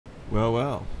Well,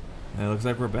 well. And it looks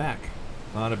like we're back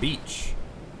on a beach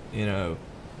in a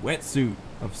wetsuit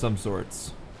of some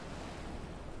sorts.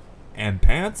 And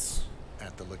pants?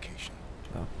 At the location.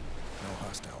 Oh. No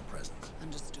hostile presence.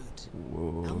 Understood.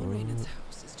 Whoa. Alma Raynard's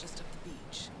house is just up the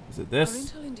beach. Is it Our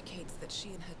this? intel indicates that she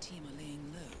and her team are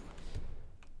laying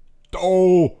low.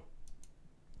 Oh!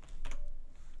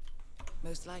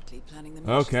 Most likely planning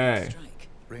the Okay. strike.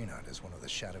 Raynard is one of the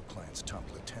Shadow Client's top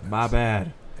lieutenants. My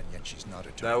bad. And yet she's not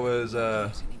a target. That was,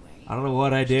 Anyway, I don't know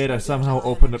what I did. I she's somehow going to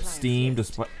opened up client's Steam list.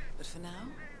 despite... But for now,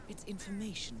 it's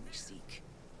information we seek.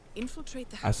 Infiltrate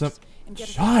the I house some... and get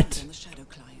a Shut hand on the Shadow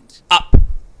Client. up!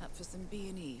 Up for some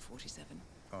B&E 47.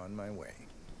 On my way.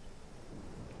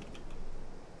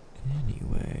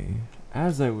 Anyway,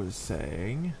 as I was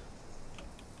saying...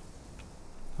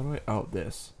 How do I... Oh,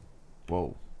 this.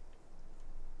 Whoa.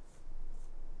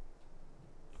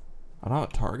 I don't have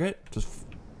a target? Just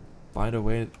find a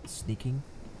way of sneaking?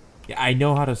 Yeah, I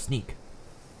know how to sneak.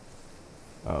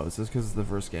 Oh, is this because it's the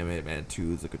first game? Hitman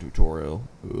 2 is like a tutorial.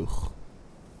 Ugh.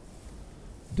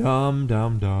 Dum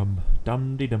dum dum.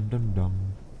 Dum de dum dum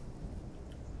dum.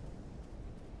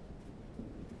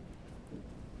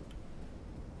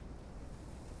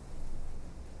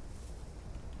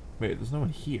 Wait, there's no one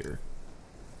here.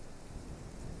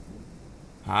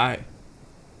 Hi.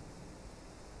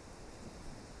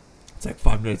 It's like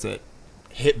 5 minutes at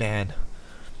Hitman.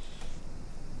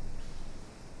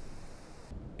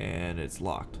 And it's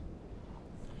locked.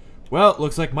 Well,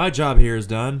 looks like my job here is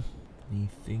done.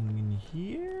 Anything in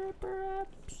here,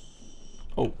 perhaps?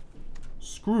 Oh,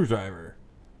 screwdriver.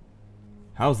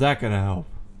 How's that gonna help?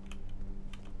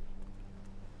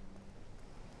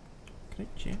 Can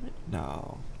I jam it?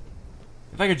 No.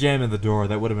 If I could jam in the door,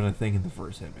 that would have been a thing in the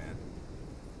first Hitman.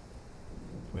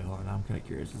 Wait, hold on. I'm kind of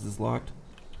curious. Is this locked?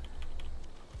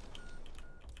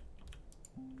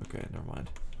 Okay, never mind.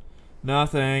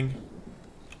 Nothing.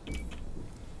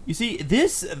 You see,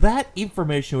 that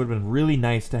information would have been really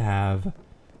nice to have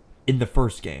in the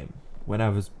first game. When I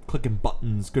was clicking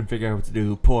buttons, couldn't figure out what to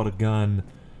do, pull out a gun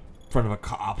in front of a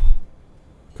cop.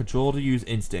 Control to use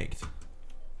instinct.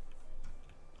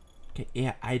 Okay,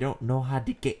 yeah, I don't know how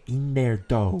to get in there,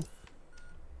 though.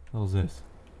 What was this?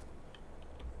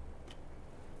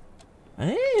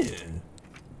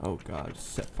 Oh, God, I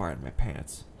just set fire to my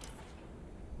pants.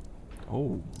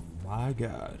 Oh, my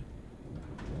God.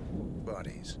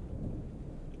 Bodies.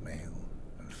 Male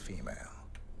and female.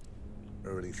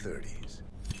 Early 30s.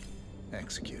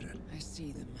 Executed. I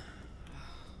see them.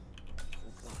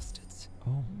 Poor bastards.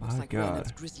 Oh, Looks my like God.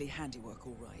 Reynard's grisly handiwork,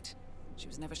 all right. She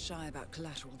was never shy about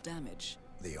collateral damage.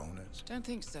 The owners? Don't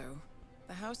think so.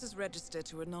 The house is registered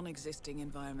to a non-existing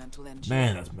environmental NGO.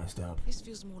 Man, that's messed up. This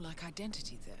feels more like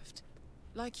identity theft.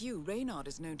 Like you, Reynard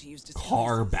is known to use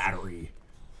Car disguises. battery.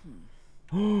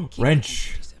 Keep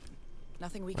Wrench. it 47.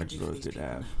 Nothing we can Wrench do is for always these good to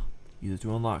people have. now. Use it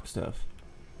to unlock stuff.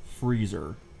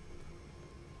 Freezer.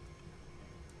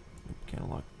 Can't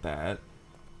unlock that.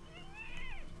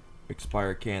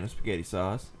 Expired can of spaghetti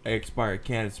sauce. Expired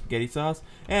can of spaghetti sauce.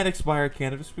 And expired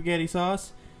can of spaghetti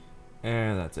sauce.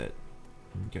 And that's it.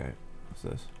 Okay. What's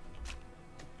this?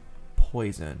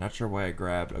 Poison. Not sure why I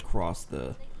grabbed across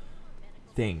the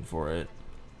thing for it.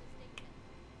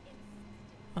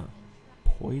 Huh.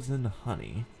 Poison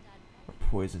honey. Or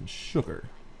poison sugar.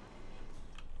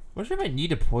 I'm not sure if I need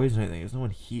to poison anything. There's no one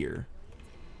here.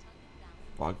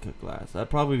 Vodka glass. That'd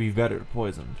probably be better to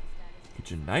poison. Get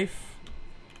your knife.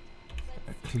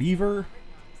 A cleaver.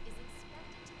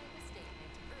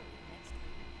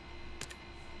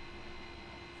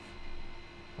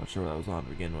 Not sure what that was on to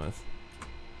begin with.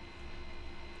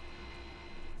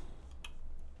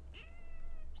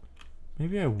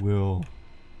 Maybe I will.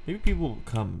 Maybe people will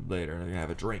come later and they're gonna have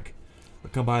a drink.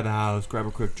 They'll come by the house, grab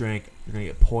a quick drink. You're gonna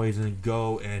get poisoned,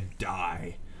 go and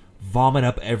die. Vomit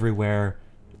up everywhere.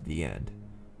 The end.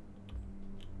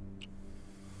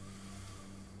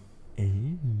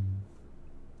 Ooh.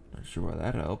 Not sure why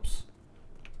that helps.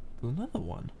 There's another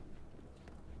one.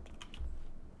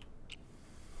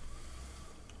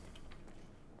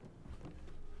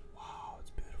 Wow,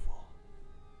 it's beautiful.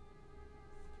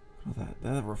 Look at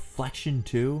that. That reflection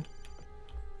too.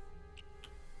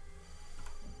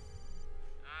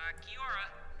 Kiora,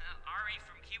 Ari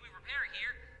from Kiwi Repair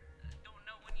here. Don't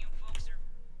know when you folks are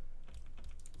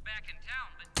back in town,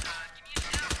 but give me a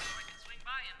shout so I can swing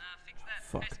by and fix that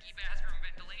Fuck. pesky bathroom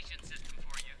ventilation system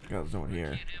for you. God, there's no one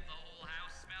here. Can't have the whole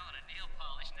house smelling of nail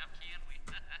polish now, can we?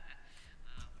 And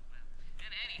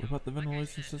What anyhow, about the like I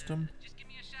ventilation said, system? just give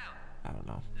me a shout. I don't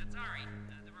know. That's Ari,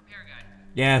 the repair guy.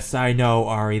 Yes, I know,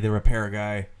 Ari, the repair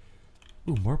guy.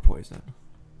 Ooh, more poison.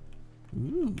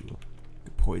 Ooh.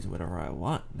 Could poison whatever I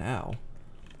want now.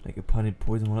 I could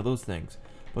poison one of those things.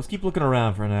 Let's keep looking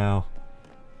around for now.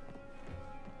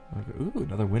 Okay, ooh,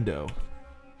 another window.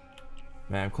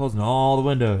 Man, I'm closing all the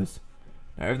windows.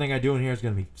 Now everything I do in here is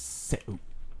gonna be set. Ooh.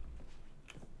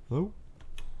 Hello?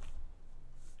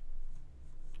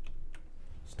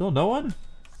 Still no one?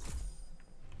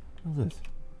 What's this?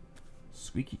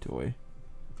 Squeaky toy.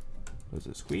 Was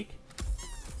it squeak?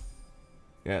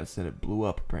 Yes, and it blew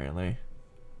up apparently.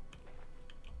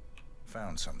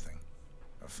 Found something.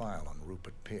 A file on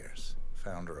Rupert Pierce,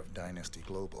 founder of Dynasty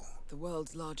Global. The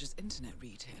world's largest internet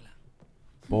retailer.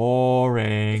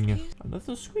 Boring.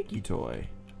 Another squeaky toy.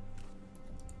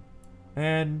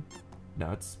 And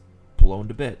now it's blown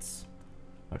to bits.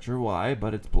 Not sure why,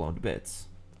 but it's blown to bits.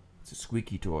 It's a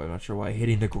squeaky toy. I'm not sure why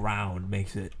hitting the ground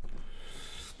makes it.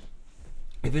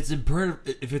 If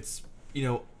it's you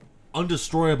know,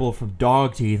 undestroyable from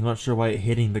dog teeth, I'm not sure why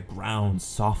hitting the ground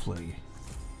softly.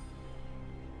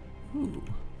 Ooh.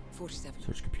 47.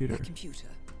 Search computer. That computer.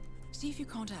 See if you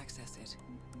can't access it.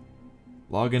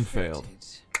 Login failed.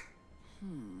 Encrypted. What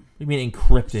do you mean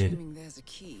encrypted? Assuming there's a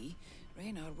key,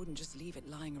 Reynard wouldn't just leave it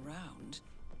lying around.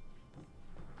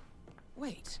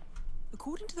 Wait.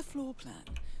 According to the floor plan,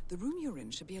 the room you're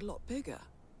in should be a lot bigger.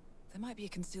 There might be a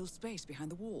concealed space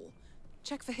behind the wall.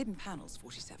 Check for hidden panels,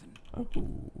 47. Oh,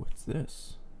 what's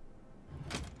this?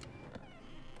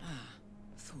 Ah,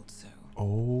 thought so.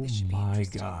 Oh This should be my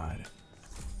interesting. god.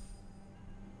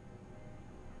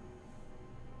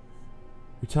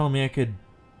 You're telling me I could,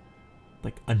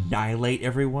 like, annihilate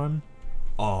everyone?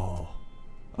 Oh.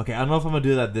 Okay, I don't know if I'm gonna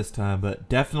do that this time, but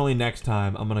definitely next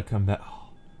time I'm gonna come back. Oh.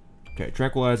 Okay,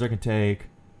 tranquilizer I can take.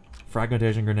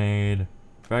 Fragmentation grenade.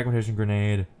 Fragmentation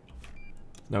grenade.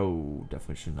 No,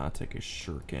 definitely should not take a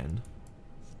shuriken.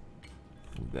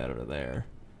 Move that out of there.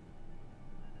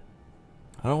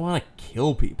 I don't want to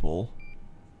kill people.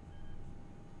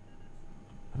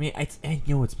 I mean, I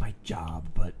know it's my job,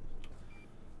 but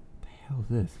what the hell is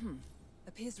this?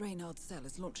 Appears Reynard's cell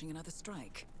is launching another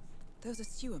strike. Those are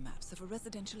sewer maps of a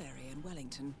residential area in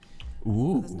Wellington.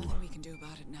 Ooh, There's nothing we can do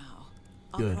about it now.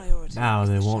 Our good. priority Now is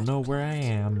they the won't shadow know where I cloud.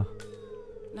 am.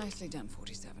 Nicely done,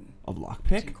 47. A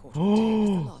lockpick?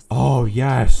 Oh, Oh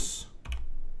yes.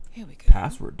 Here we go.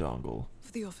 Password dongle.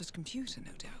 For the office computer,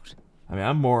 no doubt. I mean,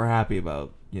 I'm more happy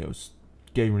about, you know,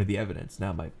 getting rid of the evidence.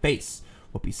 Now my face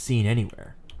won't be seen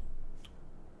anywhere.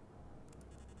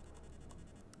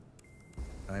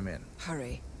 I'm in.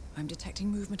 Hurry. I'm detecting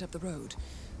movement up the road.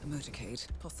 A motorcade,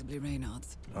 possibly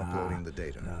Reynard's. Uploading the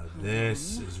data. Now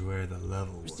this is where the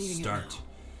level will Receiving it start.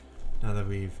 now. Now that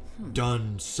we've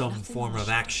done some Nothing form on of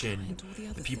the shadow action, client or the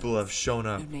other the people cells. have shown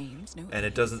up, No names, no and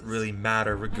it doesn't aliases. really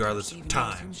matter I don't regardless even of know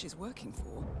time. whom she's working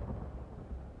for.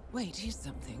 Wait, here's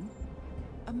something.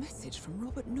 A message from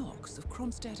Robert Knox of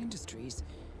Kronstadt Industries.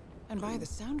 And by the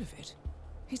sound of it,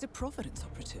 he's a Providence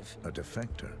operative. A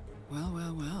defector. Well,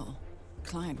 well, well.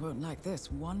 Client won't like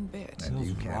this one bit. And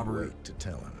you Tells can't Robert. wait to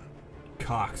tell him.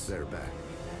 Cox. They're back.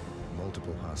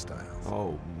 Multiple hostiles.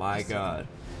 Oh my god.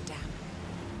 Damn.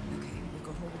 Okay, we've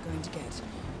got all we're going to get.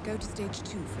 Go to stage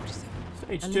 2, 47.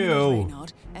 Stage Eliminate 2.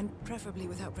 Reynard, and preferably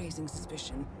without raising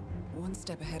suspicion. One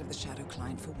step ahead of the shadow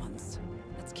client for once.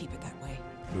 Let's keep it that way.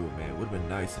 Ooh man, it would have been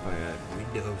nice if I had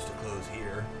windows to close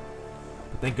here.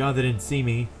 But thank God they didn't see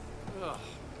me. Ugh,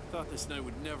 thought this night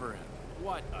would never end.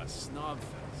 What a snob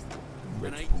fest.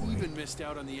 And I Rich boy. even missed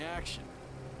out on the action.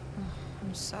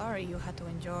 I'm sorry you had to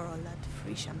endure all that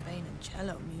free champagne and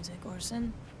cello music,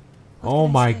 Orson. Oh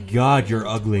my God, you're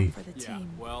ugly. For the Yeah,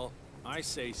 team. well, I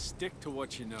say stick to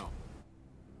what you know.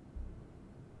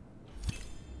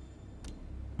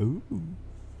 Ooh.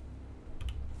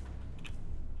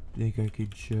 Think I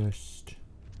could just...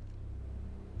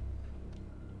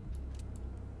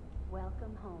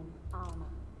 Welcome home, Alma,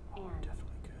 and Definitely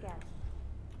could. guests.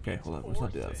 Okay, hold on. Let's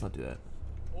not do that. Let's not do that.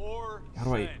 Or How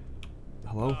do I... send.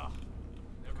 Hello?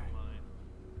 Never mind.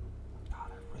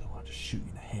 God, I really want to shoot you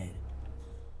in the head.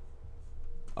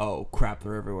 Oh, crap.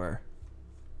 They're everywhere.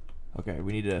 Okay,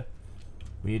 we need to...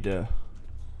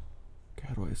 Okay,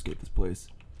 how do I escape this place?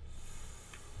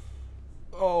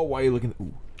 Oh, why are you looking...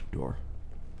 Ooh, door.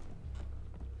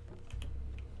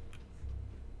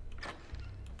 Okay,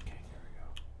 here we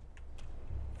go.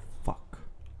 Fuck.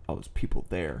 Oh, there's people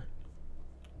there.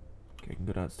 Okay, I can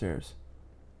go downstairs.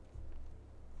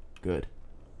 Good.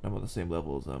 I'm on the same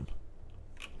level as them.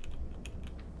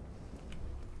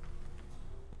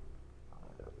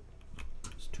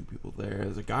 There's two people there.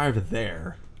 There's a guy over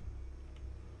there.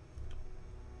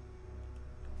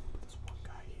 But there's one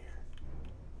guy here.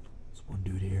 There's one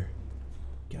dude here.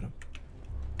 Get him.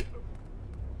 Get him.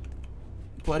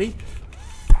 Buddy.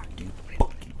 Fuck you.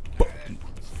 Fuck you. Fuck you.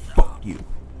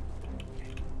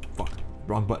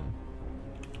 wrong button.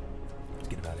 Let's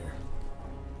get him out of here.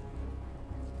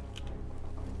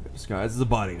 Disguised as a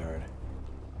bodyguard.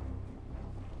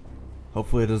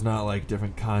 Hopefully it does not like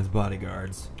different kinds of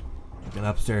bodyguards. Like an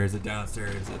upstairs, a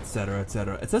downstairs, etc.,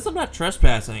 etc. It says I'm not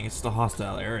trespassing, it's just a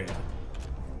hostile area.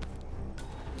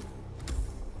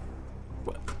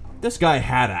 What? This guy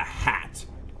had a hat.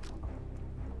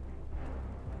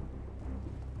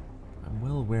 I'm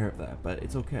well aware of that, but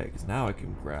it's okay, because now I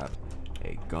can grab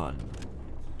a gun.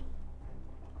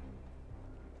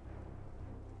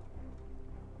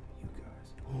 You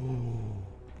guys.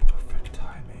 Oh, perfect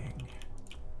timing.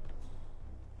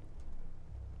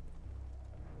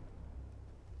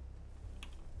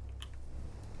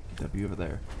 Get that view over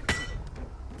there.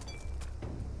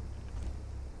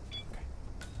 Okay.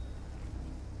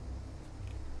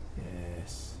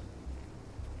 Yes.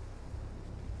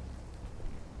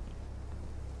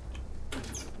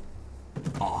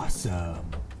 Awesome.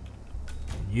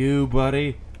 You,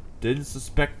 buddy, didn't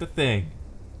suspect a thing.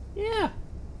 Yeah.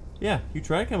 Yeah, you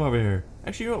try to come over here.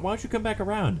 Actually, you know what? Why don't you come back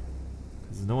around?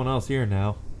 Because there's no one else here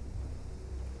now.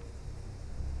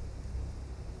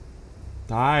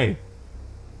 Die.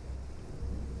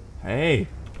 Hey.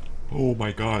 Oh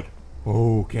my god.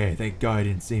 Okay, thank god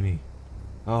he didn't see me.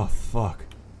 Oh, fuck.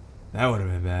 That would have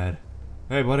been bad.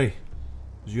 Hey, buddy.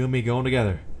 It's you and me going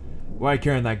together. Why are you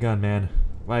carrying that gun, man?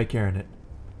 Why are you carrying it?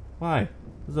 Why?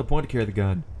 There's no point to carry the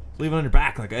gun. Just leave it on your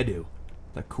back like I do.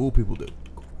 Like cool people do.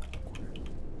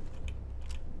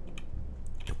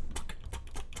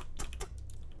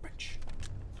 Wrench.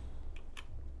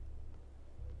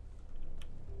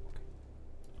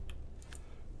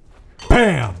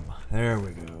 Bam! There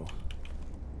we go.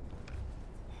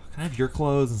 Can I have your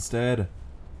clothes instead?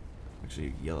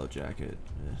 Actually, yellow jacket.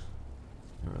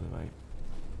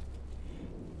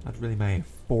 Not really my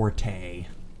forte.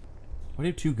 Why do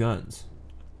you have two guns?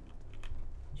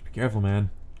 Just be careful, man.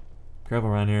 Careful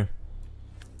around here.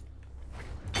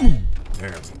 There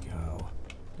we go.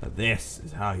 Now this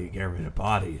is how you get rid of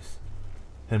bodies.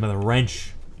 Hit them with a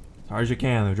wrench as hard as you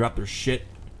can. They drop their shit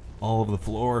all over the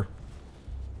floor.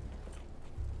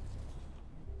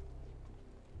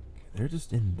 Okay, they're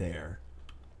just in there.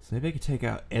 So maybe I could take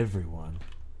out everyone.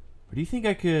 Or do you think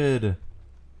I could...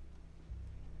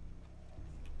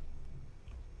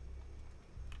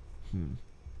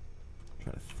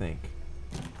 Trying to think.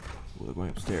 Ooh, they're going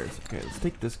upstairs. Okay, let's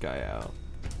take this guy out.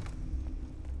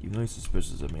 Even though he's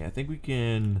suspicious of me, I think we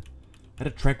can... I had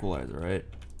a tranquilizer, right?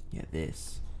 Yeah,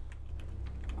 this.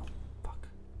 Oh, fuck.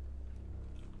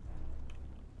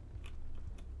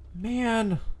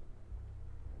 Man!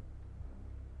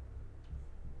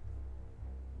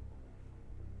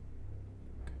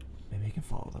 Okay, maybe I can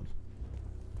follow them.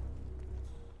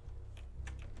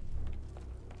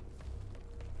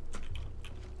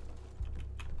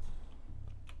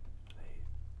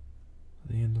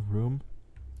 Are they in the room?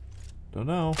 Don't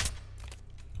know. Is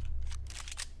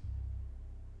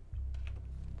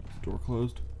the door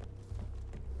closed?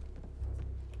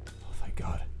 Oh, thank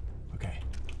God. Okay.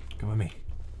 Come with me.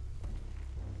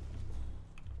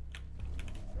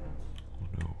 Oh,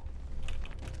 no.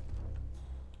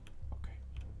 Okay.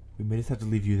 We may just have to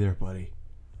leave you there, buddy.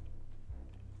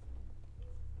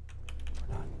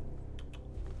 Or not.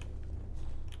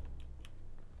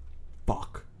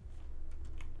 Fuck.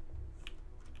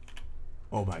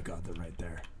 Oh my God, they're right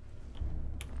there.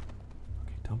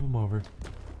 Okay, dump them over.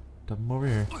 Dump them over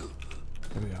here.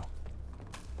 There we go.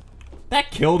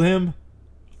 That killed him?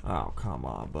 Oh, come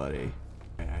on, buddy.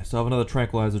 Okay, I still have another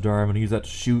tranquilizer jar. I'm gonna use that to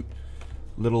shoot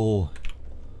little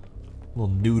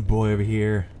nude boy over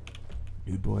here.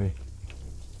 Nude boy.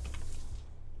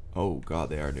 Oh God,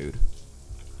 they are nude.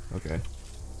 Okay.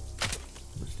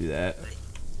 Let's do that.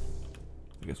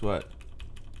 Guess what?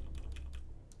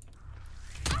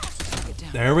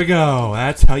 There we go.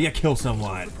 That's how you kill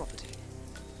someone.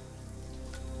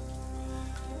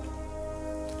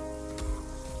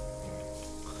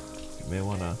 You may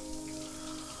wanna...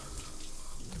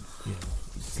 You know,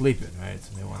 he's sleeping, right?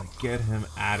 So you may wanna get him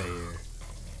out of here.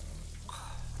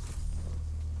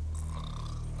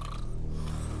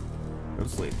 Go to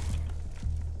sleep.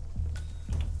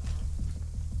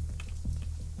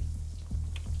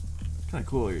 Kinda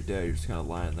cool you're dead. You're just kinda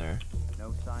lying there.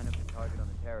 No sign of the target on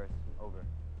the terrace. Over.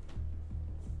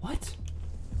 What?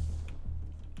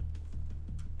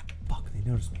 Fuck, they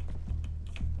noticed me.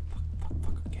 Fuck.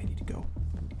 Okay, I need to go.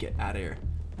 I need to get out of here.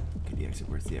 Okay, the exit.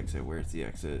 Where's the exit? Where's the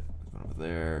exit? There's one over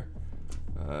there.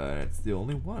 It's the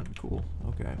only one. Cool.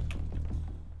 Okay.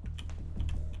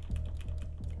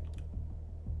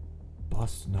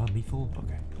 Bus non-lethal?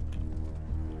 Okay.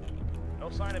 No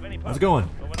sign of any How's it going?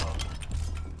 going on.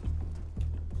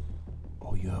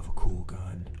 love a cool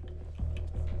gun.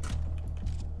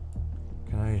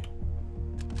 Can I?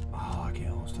 Oh, I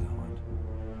can't almost do that one.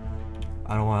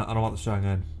 I don't want the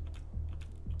shotgun.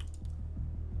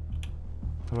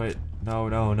 How do I?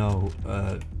 No.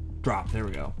 Drop. There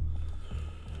we go.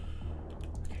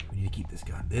 Okay, we need to keep this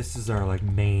gun. This is our like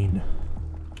main.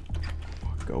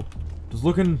 Go. Just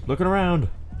looking around.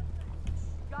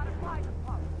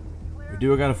 We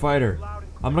do. I got a fighter.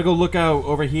 I'm gonna go look out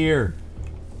over here.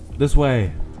 This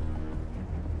way.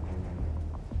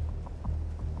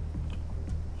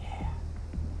 Yeah.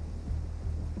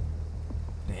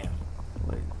 Damn.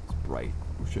 Light. It's bright.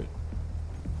 Oh shit.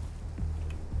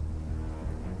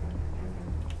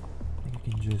 I think I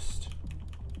can just.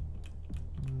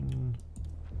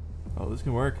 Oh, this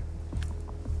can work.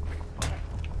 There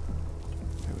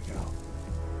we go.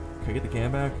 Can I get the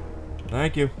can back?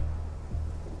 Thank you.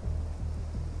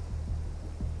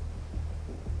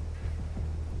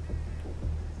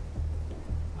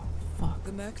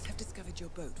 The Mercs have discovered your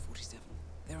boat, 47.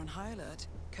 They're on high alert,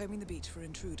 combing the beach for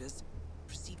intruders.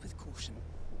 Proceed with caution.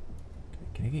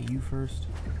 Can I get you first?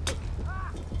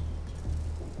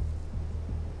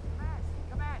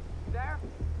 Command, you there?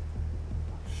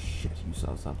 Shit, you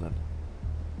saw something.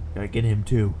 Gotta get him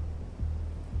too.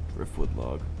 Driftwood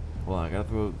log. Hold on, I gotta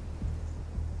throw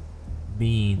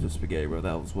beans of spaghetti, bro.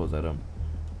 That was at him.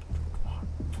 Come on.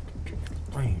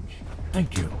 Range.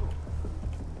 Thank you.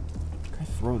 Can I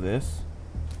throw this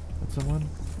at someone?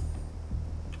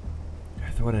 Can I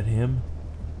throw it at him?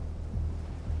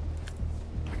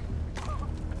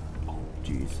 Oh,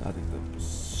 jeez. I think the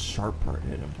sharp part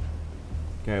hit him.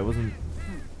 Okay, it wasn't.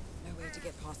 No way to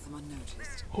get past them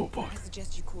unnoticed. Oh, fuck. I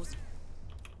suggest you cause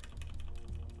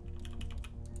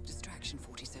distraction,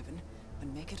 47,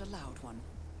 and make it a loud one.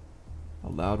 A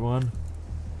loud one?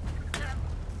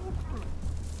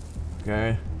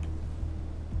 Okay.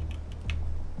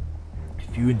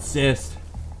 If you insist,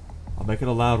 I'll make it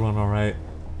a loud one, alright?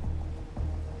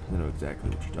 I know exactly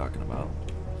what you're talking about.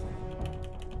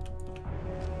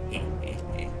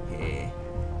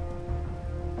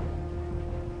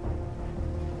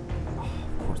 Oh,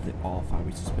 of course, they all find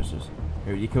me suspicious.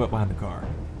 Here, you come up behind the car.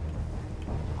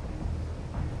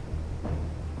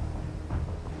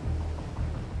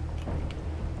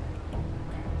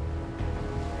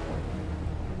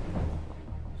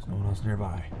 There's no one else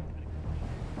nearby.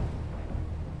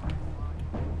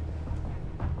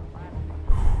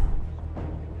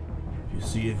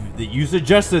 See, if you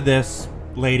suggested this,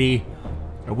 lady,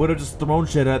 I would have just thrown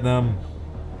shit at them.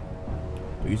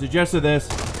 But you suggested this.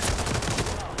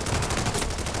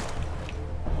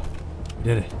 I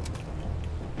did it.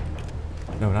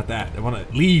 No, not that. I want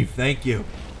to leave. Thank you.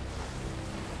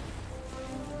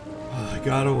 Oh, I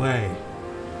got away.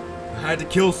 I had to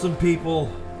kill some people,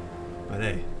 but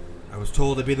hey, I was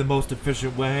told it'd be the most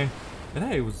efficient way, and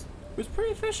hey, it was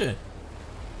pretty efficient,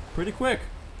 pretty quick.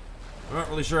 I'm not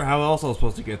really sure how else I was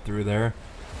supposed to get through there.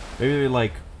 Maybe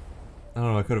like, I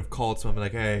don't know, I could have called someone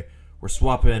like, hey, we're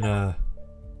swapping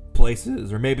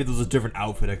places. Or maybe there was a different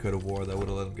outfit I could have wore that would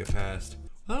have let them get past.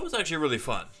 Well, that was actually really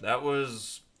fun. It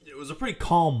was a pretty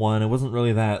calm one. It wasn't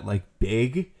really that like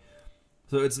big.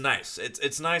 So it's nice.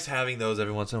 It's nice having those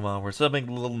every once in a while where it's something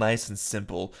a little nice and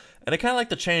simple. And I kind of like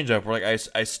the change up where like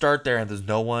I start there and there's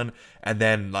no one. And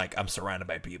then like I'm surrounded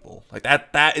by people. Like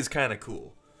that is kind of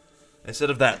cool.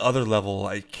 Instead of that other level,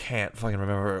 I can't fucking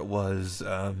remember what it was,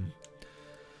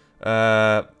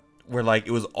 where like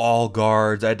it was all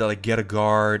guards. I had to like get a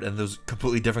guard, and those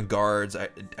completely different guards,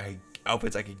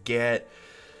 outfits I could get.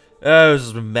 It was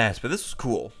just a mess, but this was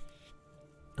cool.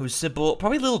 It was simple,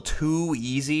 probably a little too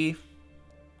easy,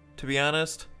 to be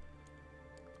honest.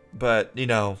 But you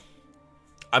know,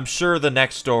 I'm sure the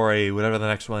next story, whatever the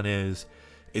next one is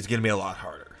gonna be a lot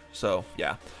harder. So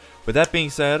yeah. With that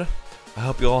being said, I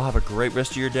hope you all have a great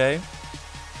rest of your day.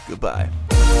 Goodbye.